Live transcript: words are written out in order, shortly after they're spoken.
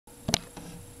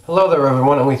Hello there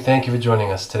everyone, and we thank you for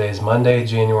joining us. Today is Monday,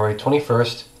 January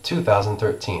 21st,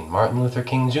 2013, Martin Luther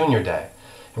King Jr. Day.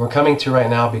 And we're coming to you right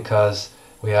now because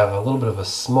we have a little bit of a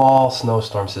small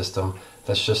snowstorm system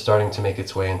that's just starting to make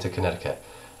its way into Connecticut.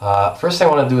 First thing I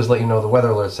want to do is let you know the weather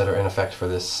alerts that are in effect for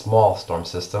this small storm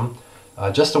system.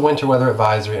 Just a winter weather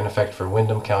advisory in effect for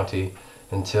Windham County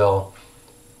until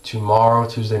tomorrow,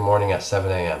 Tuesday morning at 7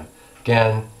 a.m.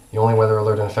 Again, the only weather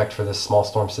alert in effect for this small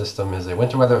storm system is a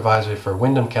winter weather advisory for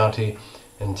Windham County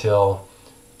until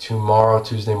tomorrow,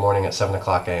 Tuesday morning at 7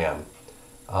 o'clock a.m.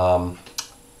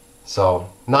 So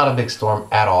not a big storm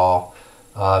at all.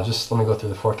 Just let me go through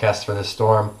the forecast for this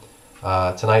storm.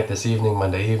 Tonight, this evening,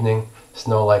 Monday evening,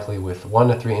 snow likely with 1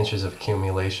 to 3 inches of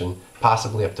accumulation,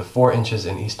 possibly up to 4 inches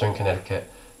in eastern Connecticut.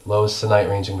 Lows tonight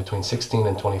ranging between 16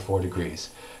 and 24 degrees.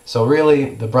 So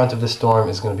really, the brunt of this storm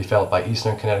is going to be felt by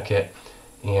eastern Connecticut.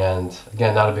 And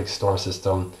again, not a big storm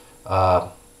system.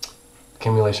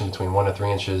 Accumulation between 1 to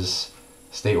 3 inches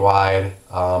statewide,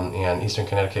 and eastern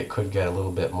Connecticut could get a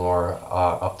little bit more,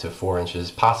 up to 4 inches,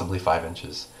 possibly 5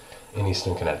 inches in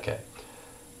eastern Connecticut.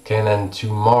 Okay, and then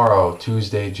tomorrow,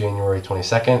 Tuesday, January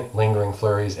 22nd, lingering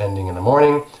flurries ending in the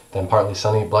morning, then partly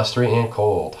sunny, blustery, and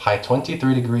cold. High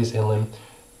 23 degrees inland,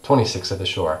 26 at the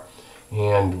shore.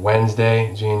 And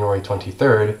Wednesday, January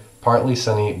 23rd, partly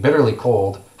sunny, bitterly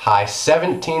cold, high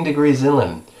 17 degrees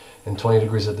inland and 20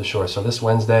 degrees at the shore. So this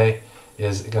Wednesday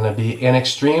is going to be an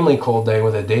extremely cold day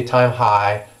with a daytime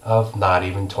high of not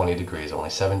even 20 degrees, only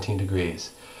 17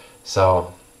 degrees.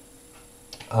 So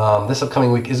this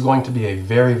upcoming week is going to be a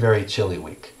very, very chilly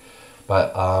week. But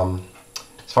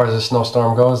as far as the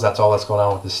snowstorm goes, that's all that's going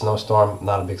on with this snowstorm.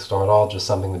 Not a big storm at all, just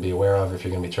something to be aware of if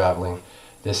you're going to be traveling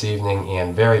this evening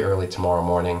and very early tomorrow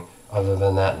morning. Other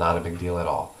than that, not a big deal at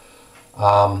all.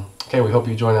 Okay, we hope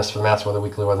you join us for Matt's Weather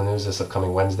Weekly Weather News this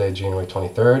upcoming Wednesday, January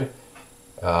 23rd.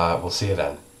 We'll see you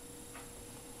then.